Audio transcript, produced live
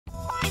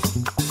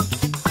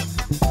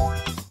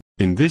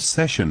In this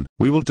session,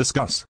 we will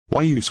discuss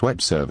why use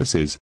web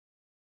services.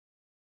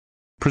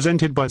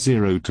 Presented by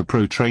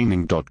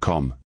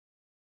ZeroToProTraining.com.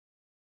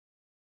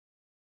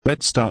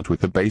 Let's start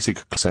with the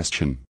basic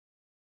question.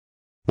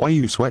 Why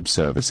use web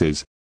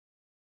services?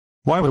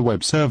 Why were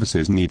web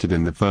services needed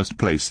in the first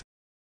place?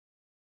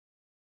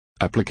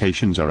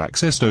 Applications are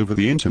accessed over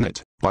the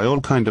internet by all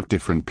kinds of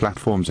different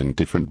platforms and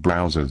different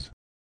browsers.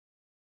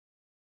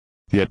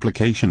 The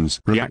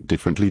applications react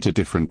differently to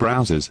different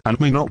browsers and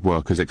may not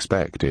work as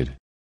expected.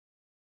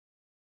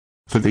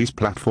 For these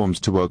platforms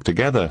to work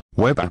together,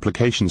 web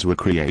applications were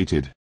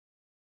created.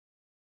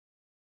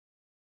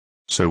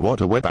 So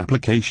what are web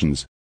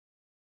applications?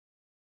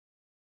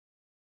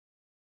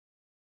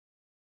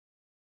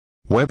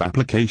 Web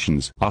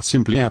applications are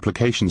simply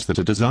applications that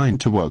are designed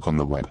to work on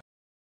the web.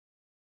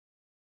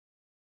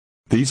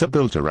 These are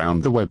built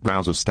around the web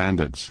browser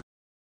standards.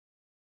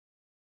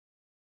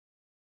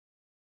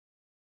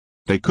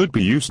 They could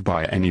be used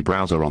by any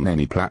browser on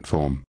any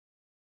platform.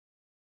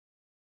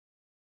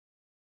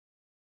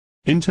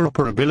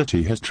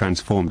 Interoperability has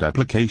transformed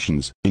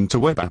applications into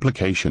web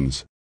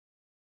applications.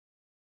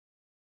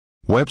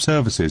 Web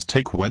services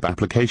take web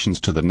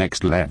applications to the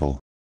next level.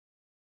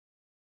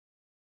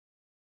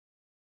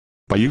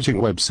 By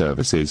using web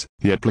services,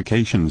 the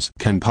applications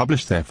can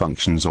publish their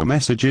functions or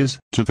messages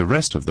to the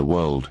rest of the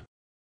world.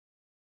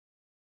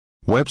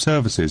 Web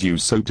services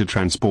use SOAP to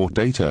transport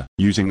data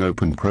using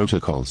open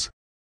protocols.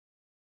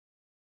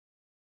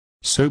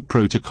 SOAP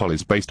protocol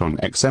is based on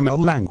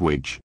XML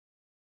language.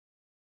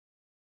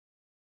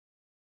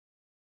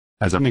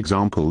 As an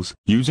examples,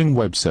 using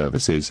web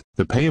services,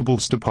 the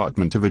payables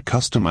department of a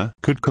customer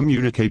could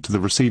communicate to the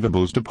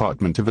receivables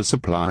department of a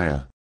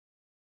supplier.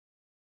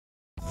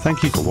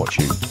 Thank you for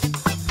watching.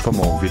 For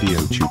more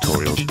video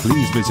tutorials,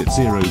 please visit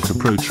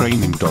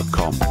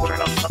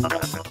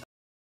ZeroToProTraining.com.